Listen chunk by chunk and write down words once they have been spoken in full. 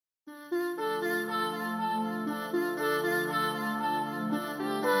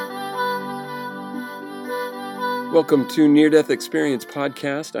Welcome to Near Death Experience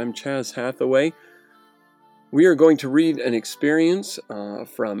Podcast. I'm Chaz Hathaway. We are going to read an experience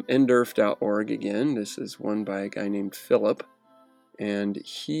from ndurf.org again. This is one by a guy named Philip, and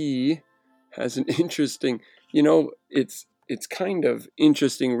he has an interesting, it's kind of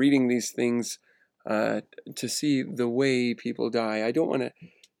interesting reading these things to see the way people die. I don't want to,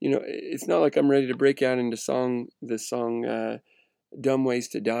 it's not like I'm ready to break out into the song Dumb Ways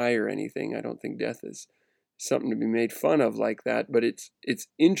to Die or anything. I don't think death is something to be made fun of like that, but it's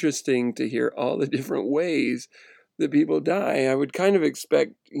interesting to hear all the different ways that people die. I would kind of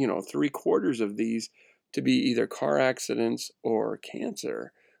expect, 3/4 of these to be either car accidents or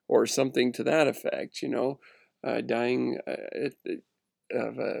cancer or something to that effect, dying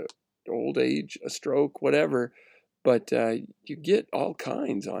of old age, a stroke, whatever. But you get all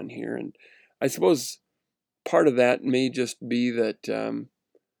kinds on here. And I suppose part of that may just be that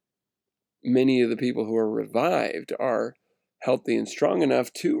many of the people who are revived are healthy and strong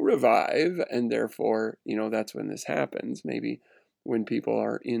enough to revive, and therefore, that's when this happens. Maybe when people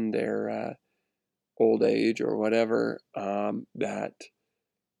are in their old age or whatever, that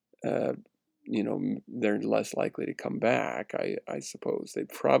they're less likely to come back. I suppose they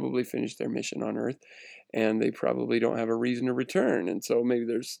probably finished their mission on Earth, and they probably don't have a reason to return, and so maybe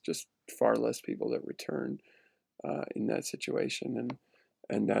there's just far less people that return in that situation, and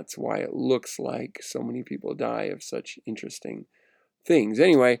that's why it looks like so many people die of such interesting things.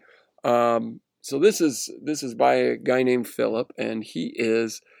 Anyway, so this is by a guy named Philip, and he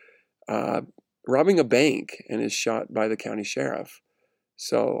is robbing a bank and is shot by the county sheriff.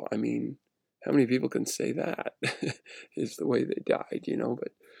 So, I mean, how many people can say that is the way they died,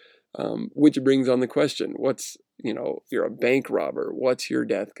 But which brings on the question, you're a bank robber. What's your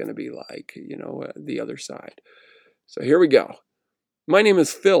death going to be like, the other side? So here we go. My name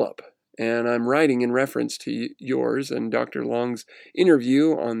is Philip, and I'm writing in reference to yours and Dr. Long's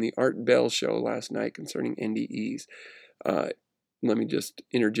interview on the Art Bell show last night concerning NDEs. Let me just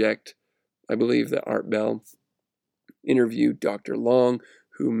interject. I believe that Art Bell interviewed Dr. Long,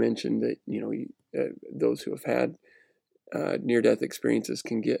 who mentioned that, those who have had near-death experiences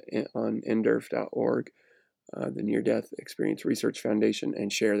can get on ndurf.org, the Near-Death Experience Research Foundation,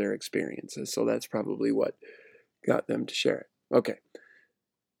 and share their experiences. So that's probably what got them to share it. Okay.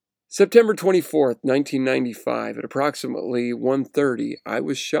 September 24th, 1995, at approximately 1:30, I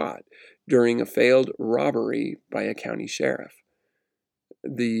was shot during a failed robbery by a county sheriff.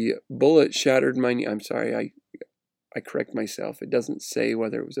 The bullet shattered my knee. I'm sorry, I correct myself. It doesn't say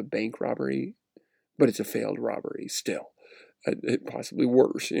whether it was a bank robbery, but it's a failed robbery still. Possibly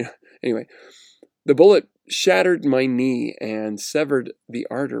worse. Anyway, the bullet shattered my knee and severed the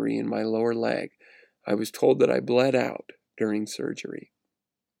artery in my lower leg. I was told that I bled out during surgery.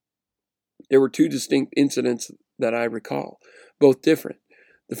 There were two distinct incidents that I recall, both different.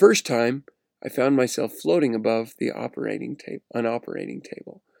 The first time, I found myself floating above an operating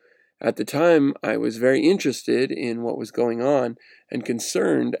table. At the time, I was very interested in what was going on and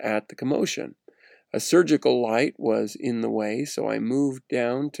concerned at the commotion. A surgical light was in the way, so I moved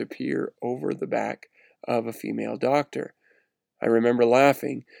down to peer over the back of a female doctor. I remember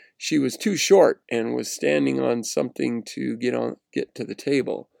laughing. She was too short and was standing on something to get to the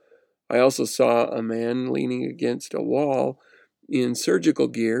table. I also saw a man leaning against a wall in surgical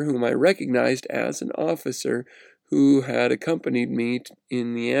gear whom I recognized as an officer who had accompanied me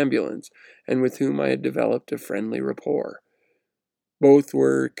in the ambulance and with whom I had developed a friendly rapport. Both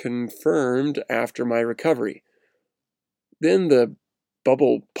were confirmed after my recovery. Then the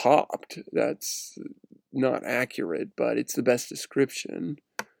bubble popped. That's not accurate, but it's the best description.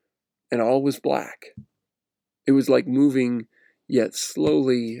 And all was black. It was like moving, yet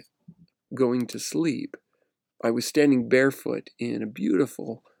slowly going to sleep. I was standing barefoot in a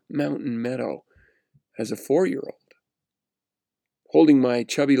beautiful mountain meadow as a 4-year-old. Holding my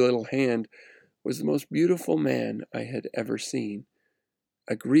chubby little hand was the most beautiful man I had ever seen.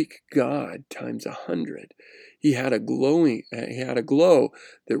 A Greek god times 100. He had a glow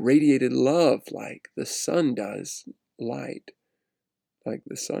that radiated love like the sun does light.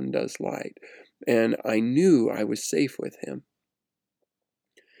 And I knew I was safe with him.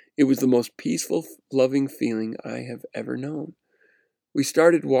 It was the most peaceful, loving feeling I have ever known. We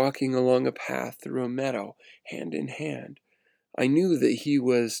started walking along a path through a meadow, hand in hand. I knew that he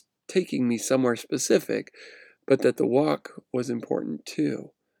was taking me somewhere specific, but that the walk was important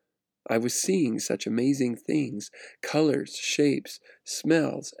too. I was seeing such amazing things, colors, shapes,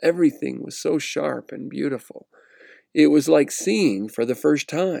 smells. Everything was so sharp and beautiful. It was like seeing for the first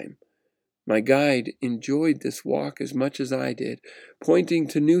time. My guide enjoyed this walk as much as I did, pointing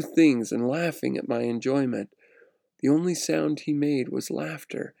to new things and laughing at my enjoyment. The only sound he made was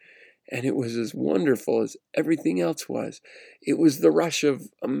laughter, and it was as wonderful as everything else was. It was the rush of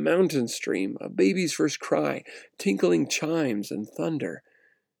a mountain stream, a baby's first cry, tinkling chimes and thunder.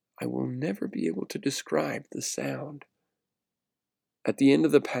 I will never be able to describe the sound. At the end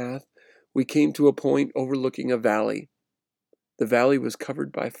of the path, we came to a point overlooking a valley. The valley was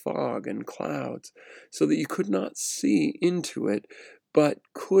covered by fog and clouds, so that you could not see into it, but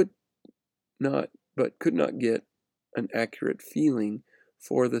could not get an accurate feeling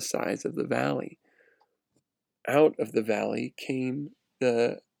for the size of the valley. Out of the valley came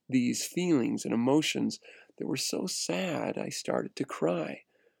these feelings and emotions that were so sad I started to cry.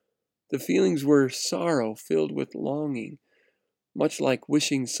 The feelings were sorrow filled with longing, much like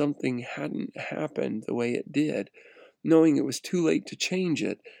wishing something hadn't happened the way it did, knowing it was too late to change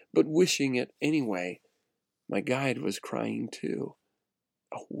it, but wishing it anyway. My guide was crying too.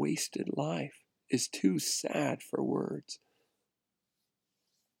 A wasted life is too sad for words.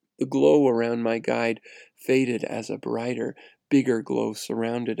 The glow around my guide faded as a brighter, bigger glow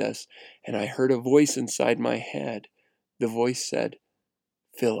surrounded us, and I heard a voice inside my head. The voice said,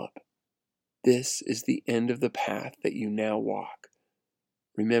 "Philip, this is the end of the path that you now walk.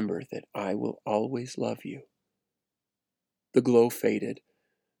 Remember that I will always love you." The glow faded.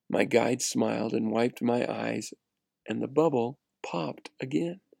 My guide smiled and wiped my eyes, and the bubble popped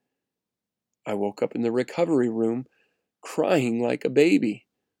again. I woke up in the recovery room, crying like a baby.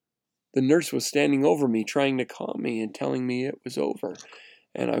 The nurse was standing over me, trying to calm me and telling me it was over,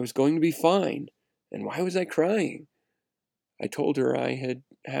 and I was going to be fine. And why was I crying? I told her I had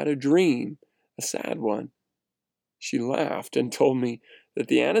had a dream, a sad one. She laughed and told me that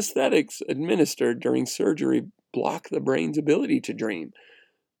the anesthetics administered during surgery block the brain's ability to dream.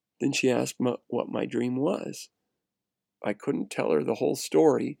 Then she asked what my dream was. I couldn't tell her the whole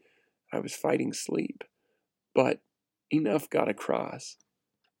story. I was fighting sleep, but enough got across.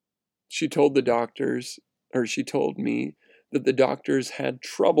 She told me that the doctors had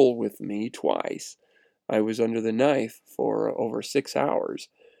trouble with me twice. I was under the knife for over 6 hours,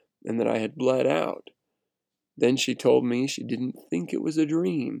 and that I had bled out. Then she told me she didn't think it was a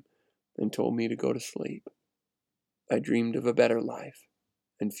dream, and told me to go to sleep. I dreamed of a better life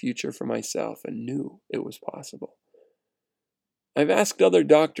and future for myself, and knew it was possible. I've asked other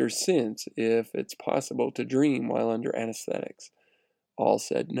doctors since if it's possible to dream while under anesthetics. All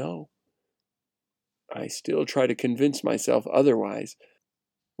said no. I still try to convince myself otherwise.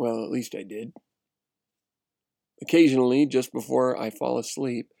 Well, at least I did. Occasionally, just before I fall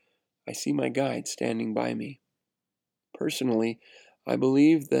asleep, I see my guide standing by me. Personally, I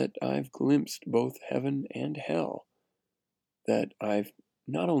believe that I've glimpsed both heaven and hell, that I've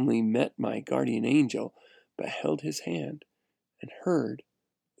not only met my guardian angel, but held his hand and heard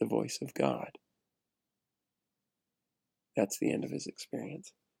the voice of God. That's the end of his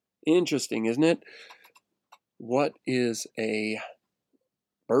experience. Interesting, isn't it? What is a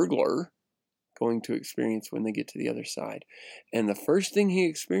burglar going to experience when they get to the other side? And the first thing he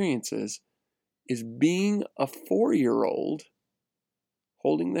experiences is being a 4-year-old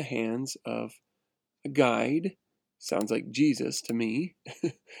holding the hands of a guide. Sounds like Jesus to me.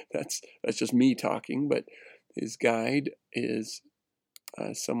 That's just me talking, but his guide is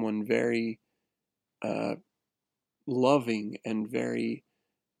someone very loving and very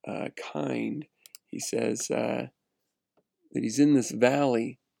kind. He says that he's in this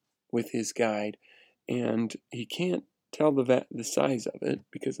valley with his guide, and he can't tell the size of it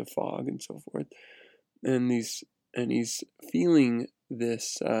because of fog and so forth. And he's feeling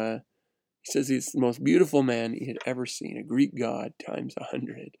this. He says he's the most beautiful man he had ever seen, a Greek god times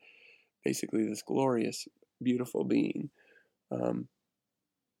 100. Basically, this glorious, beautiful being.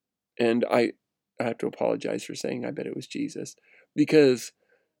 And I have to apologize for saying I bet it was Jesus, because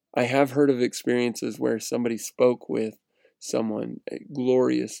I have heard of experiences where somebody spoke with someone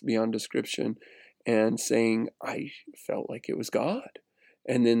glorious beyond description and saying, I felt like it was God.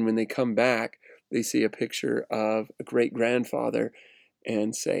 And then when they come back, they see a picture of a great grandfather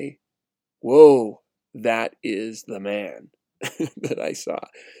and say, whoa, that is the man that I saw.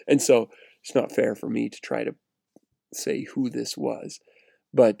 And so it's not fair for me to try to say who this was,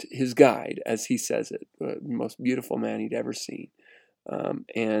 but his guide, as he says it, the most beautiful man he'd ever seen.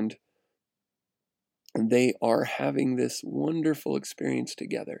 And they are having this wonderful experience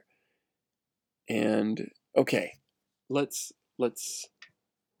together. And okay, let's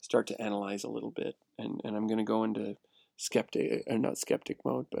start to analyze a little bit, and I'm going to go into not skeptic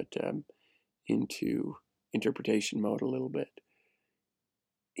mode, but into interpretation mode a little bit.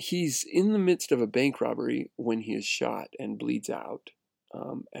 He's in the midst of a bank robbery when he is shot and bleeds out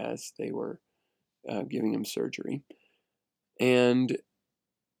as they were giving him surgery. And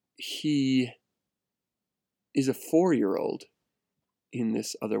he is a 4-year-old in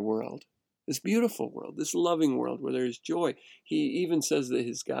this other world, this beautiful world, this loving world where there is joy. He even says that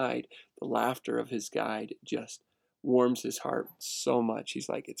his guide, the laughter of his guide, just warms his heart so much. He's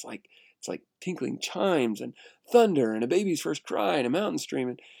like, it's like tinkling chimes and thunder and a baby's first cry and a mountain stream.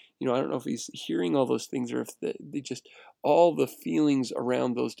 And I don't know if he's hearing all those things or if they just all the feelings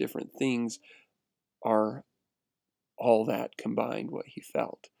around those different things are all that combined what he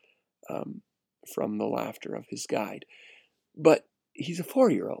felt from the laughter of his guide. But he's a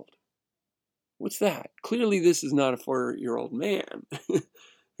 4-year-old. What's that? Clearly, this is not a 4-year-old man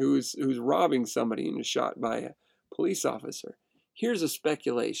who's robbing somebody and is shot by a police officer. Here's a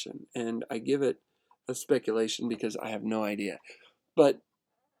speculation, and I give it a speculation because I have no idea. But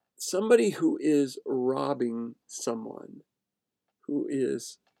somebody who is robbing someone, who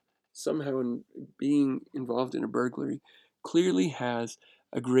is somehow being involved in a burglary, clearly has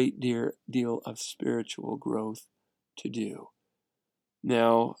a great deal of spiritual growth to do.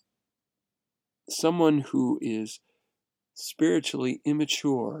 Now, someone who is spiritually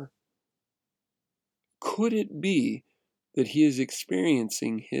immature, could it be that he is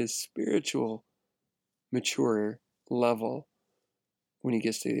experiencing his spiritual mature level when he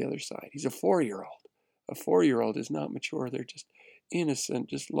gets to the other side? He's a 4-year-old. A 4-year-old is not mature. They're just innocent,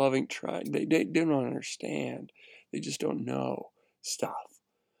 just loving, trying. They don't understand. They just don't know stuff.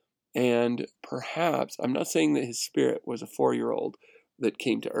 And perhaps, I'm not saying that his spirit was a 4-year-old that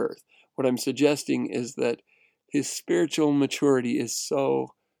came to earth. What I'm suggesting is that his spiritual maturity is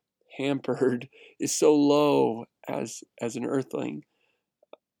so hampered, is so low as an earthling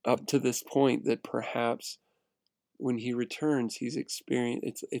up to this point that perhaps when he returns, he's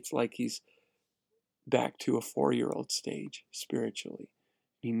experienced, it's like he's back to a 4-year-old stage spiritually.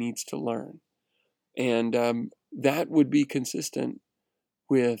 He needs to learn. And that would be consistent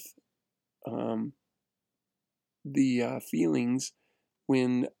with the feelings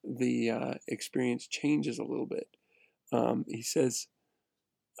when the experience changes a little bit. He says,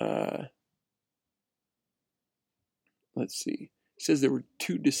 let's see. He says there were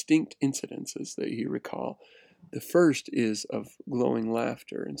 2 distinct incidences that he recall. The first is of glowing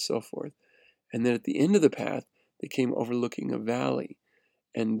laughter and so forth. And then at the end of the path, they came overlooking a valley.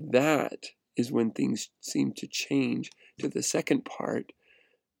 And that is when things seem to change to the second part,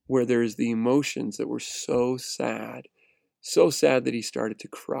 where there's the emotions that were so sad that he started to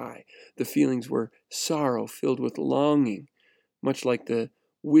cry. The feelings were sorrow filled with longing, much like the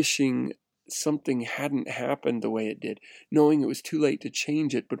wishing something hadn't happened the way it did, knowing it was too late to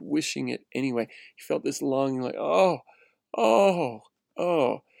change it, but wishing it anyway. He felt this longing like, oh, oh,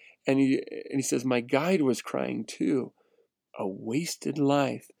 oh. And he says, my guide was crying too. A wasted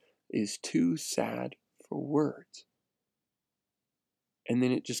life is too sad for words. And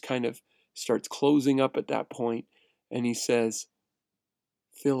then it just kind of starts closing up at that point, and he says,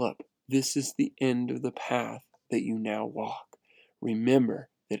 Philip, this is the end of the path that you now walk. Remember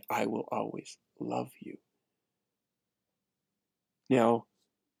that I will always love you. Now,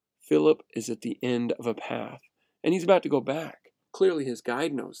 Philip is at the end of a path, and he's about to go back. Clearly his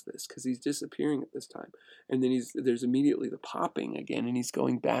guide knows this because he's disappearing at this time. And then there's immediately the popping again, and he's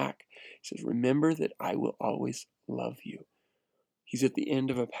going back. He says, remember that I will always love you. He's at the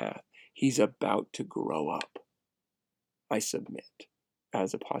end of a path. He's about to grow up, I submit,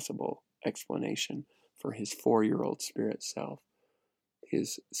 as a possible explanation for his 4-year-old spirit self.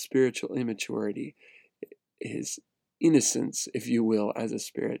 His spiritual immaturity, his innocence, if you will, as a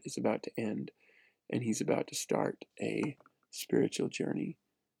spirit is about to end, and he's about to start a spiritual journey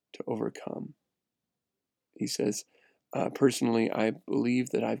to overcome. He says, personally, I believe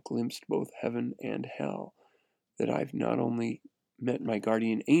that I've glimpsed both heaven and hell, that I've not only met my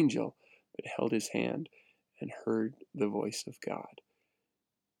guardian angel, but held his hand and heard the voice of God.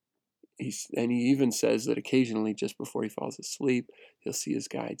 And he even says that occasionally, just before he falls asleep, he'll see his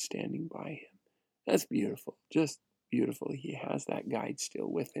guide standing by him. That's beautiful, just beautiful. He has that guide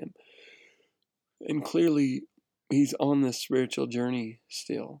still with him. And clearly, he's on this spiritual journey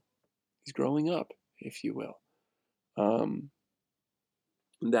still. He's growing up, if you will.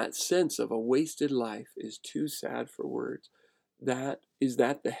 That sense of a wasted life is too sad for words. Is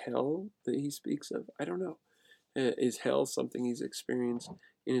that the hell that he speaks of? I don't know. Is hell something he's experienced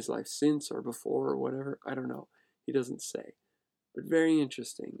in his life since or before or whatever? I don't know. He doesn't say. But very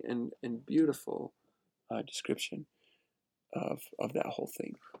interesting and beautiful description of that whole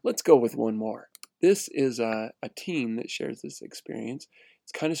thing. Let's go with one more. This is a teen that shares this experience.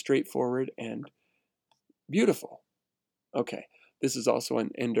 It's kind of straightforward and beautiful. Okay, this is also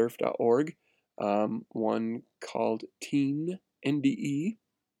on ndurf.org. One called Teen NDE.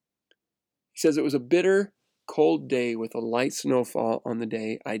 He says it was a bitter, cold day with a light snowfall on the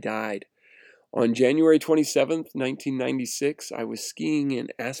day I died. On January 27th, 1996, I was skiing in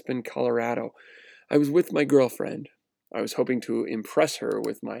Aspen, Colorado. I was with my girlfriend. I was hoping to impress her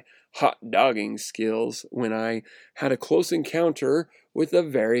with my hot dogging skills when I had a close encounter with a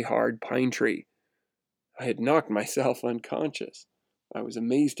very hard pine tree. I had knocked myself unconscious. I was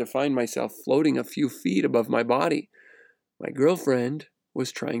amazed to find myself floating a few feet above my body. My girlfriend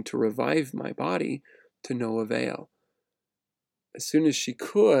was trying to revive my body to no avail. As soon as she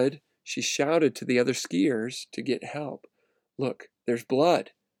could, she shouted to the other skiers to get help. "Look, there's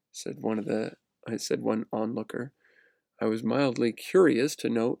blood," said one onlooker. I was mildly curious to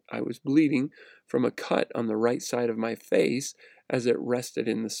note I was bleeding from a cut on the right side of my face as it rested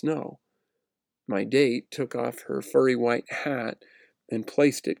in the snow. My date took off her furry white hat and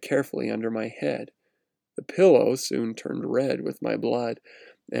placed it carefully under my head. The pillow soon turned red with my blood,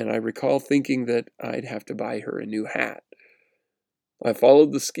 and I recall thinking that I'd have to buy her a new hat. I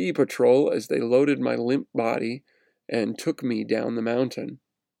followed the ski patrol as they loaded my limp body and took me down the mountain.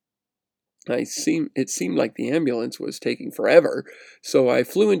 It seemed like the ambulance was taking forever, so I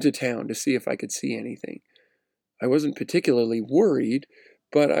flew into town to see if I could see anything. I wasn't particularly worried,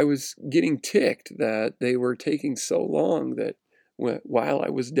 but I was getting ticked that they were taking so long while I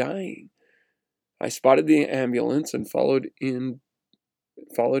was dying. I spotted the ambulance and followed in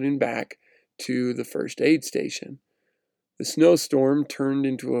back to the first aid station. The snowstorm turned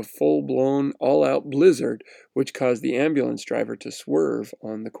into a full-blown, all-out blizzard, which caused the ambulance driver to swerve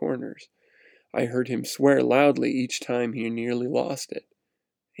on the corners. I heard him swear loudly each time he nearly lost it.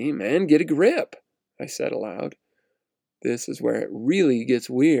 "Hey man, get a grip," I said aloud. This is where it really gets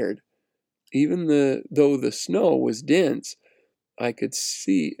weird. Even though the snow was dense, I could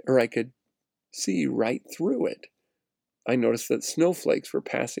see right through it. I noticed that snowflakes were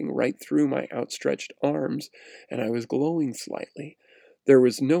passing right through my outstretched arms, and I was glowing slightly. There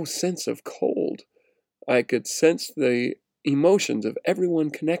was no sense of cold. I could sense the emotions of everyone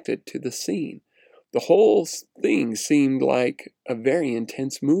connected to the scene. The whole thing seemed like a very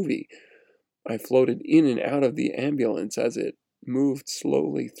intense movie. I floated in and out of the ambulance as it moved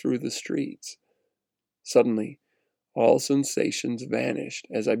slowly through the streets. Suddenly, all sensations vanished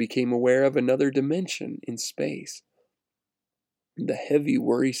as I became aware of another dimension in space. The heavy,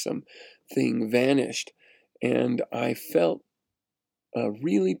 worrisome thing vanished, and I felt a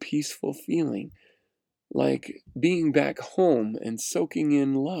really peaceful feeling, like being back home and soaking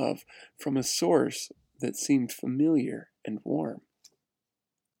in love from a source that seemed familiar and warm.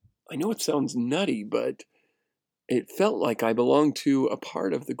 I know it sounds nutty, but it felt like I belonged to a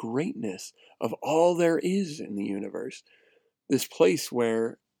part of the greatness of all there is in the universe. This place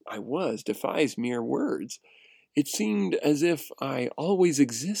where I was defies mere words. It seemed as if I always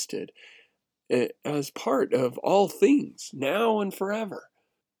existed, as part of all things, now and forever.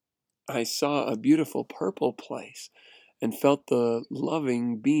 I saw a beautiful purple place and felt the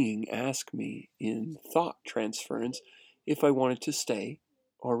loving being ask me in thought transference if I wanted to stay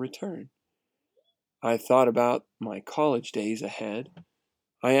or return. I thought about my college days ahead.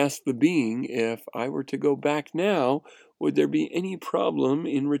 I asked the being if I were to go back now, would there be any problem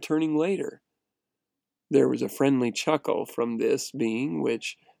in returning later? There was a friendly chuckle from this being,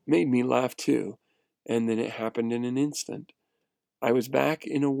 which made me laugh too, and then it happened in an instant. I was back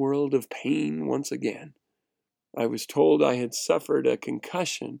in a world of pain once again. I was told I had suffered a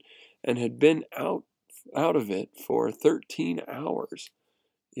concussion and had been out of it for 13 hours.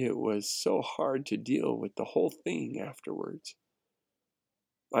 It was so hard to deal with the whole thing afterwards.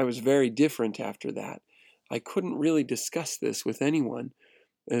 I was very different after that. I couldn't really discuss this with anyone,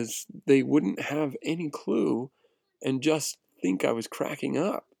 as they wouldn't have any clue and just think I was cracking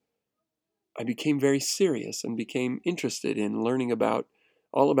up. I became very serious and became interested in learning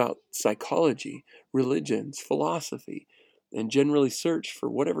all about psychology, religions, philosophy, and generally searched for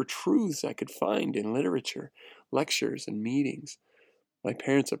whatever truths I could find in literature, lectures, and meetings. My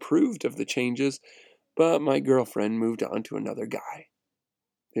parents approved of the changes, but my girlfriend moved on to another guy.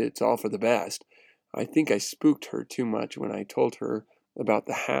 It's all for the best. I think I spooked her too much when I told her about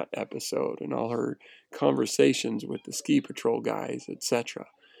the hat episode and all her conversations with the ski patrol guys, etc.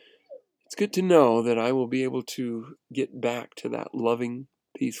 It's good to know that I will be able to get back to that loving,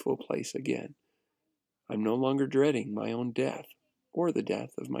 peaceful place again. I'm no longer dreading my own death or the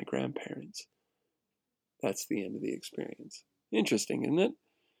death of my grandparents. That's the end of the experience. Interesting, isn't it?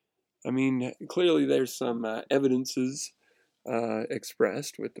 I mean, clearly there's some evidences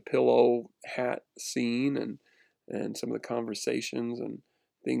expressed with the pillow hat scene and some of the conversations and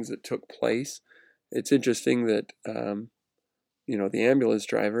things that took place. It's interesting that the ambulance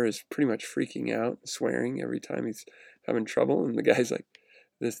driver is pretty much freaking out, swearing every time he's having trouble, and the guy's like,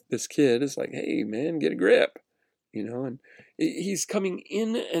 this kid is like, "Hey man, get a grip," and he's coming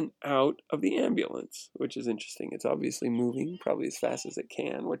in and out of the ambulance, which is interesting. It's obviously moving probably as fast as it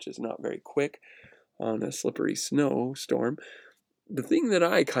can, which is not very quick on a slippery snowstorm. The thing that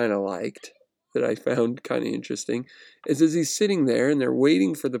I kind of liked, that I found kind of interesting, is as he's sitting there and they're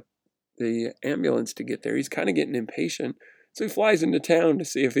waiting for the ambulance to get there, he's kind of getting impatient. So he flies into town to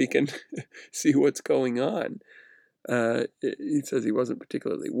see if he can see what's going on. He says he wasn't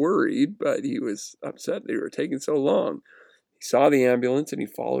particularly worried, but he was upset they were taking so long. He saw the ambulance and he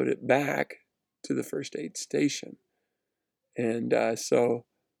followed it back to the first aid station. And so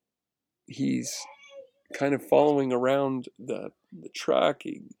he's kind of following around the truck.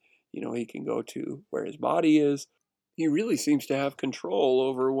 He can go to where his body is. He really seems to have control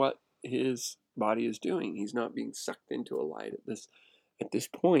over what his body is doing. He's not being sucked into a light at this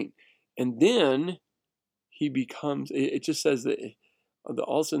point. And then he becomes, it just says that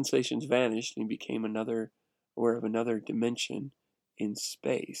all sensations vanished and he became aware of another dimension in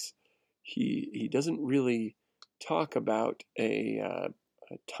space. He doesn't really talk about a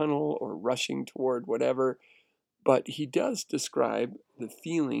tunnel or rushing toward whatever, but he does describe the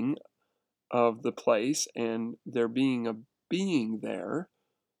feeling of the place and there being a being there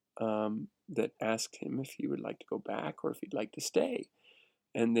that asked him if he would like to go back or if he'd like to stay.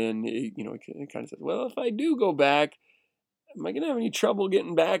 And then, it kind of says, well, if I do go back, am I going to have any trouble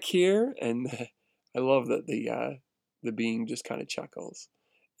getting back here? And I love that the being just kind of chuckles,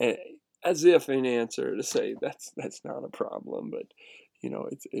 as if in answer to say that's not a problem. But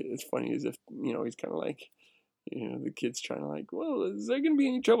it's funny, as if he's kind of like, the kid's trying to like, well, is there going to be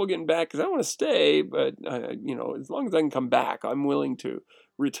any trouble getting back? Because I want to stay, but as long as I can come back, I'm willing to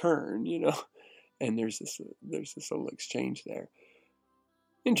return. And there's this little exchange there.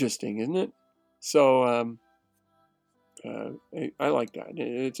 Interesting, isn't it? So I like that.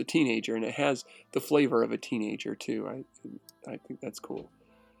 It's a teenager, and it has the flavor of a teenager too. I think that's cool.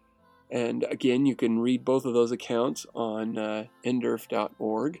 And again, you can read both of those accounts on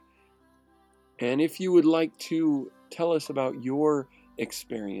ndurf.org. And if you would like to tell us about your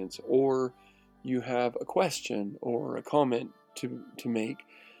experience, or you have a question or a comment to make,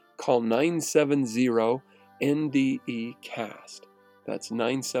 call 970-NDE-CAST. That's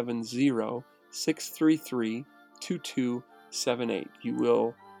 970-633-2278. You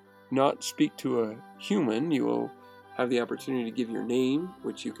will not speak to a human. You will have the opportunity to give your name,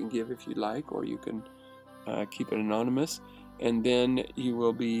 which you can give if you'd like, or you can keep it anonymous. And then you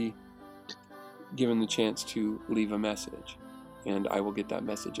will be given the chance to leave a message. And I will get that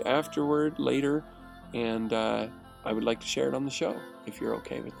message later, and I would like to share it on the show, if you're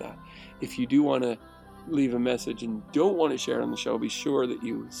okay with that. If you do want to leave a message and don't want to share it on the show, be sure that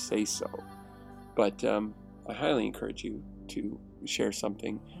you say so. But I highly encourage you to share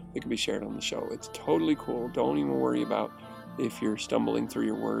something that can be shared on the show. It's totally cool. Don't even worry about if you're stumbling through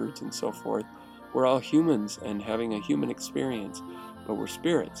your words and so forth. We're all humans and having a human experience, but we're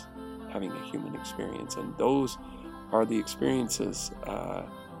spirits having a human experience, and those are the experiences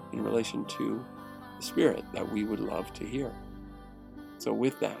in relation to the spirit that we would love to hear. So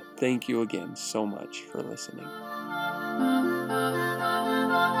with that, thank you again so much for listening.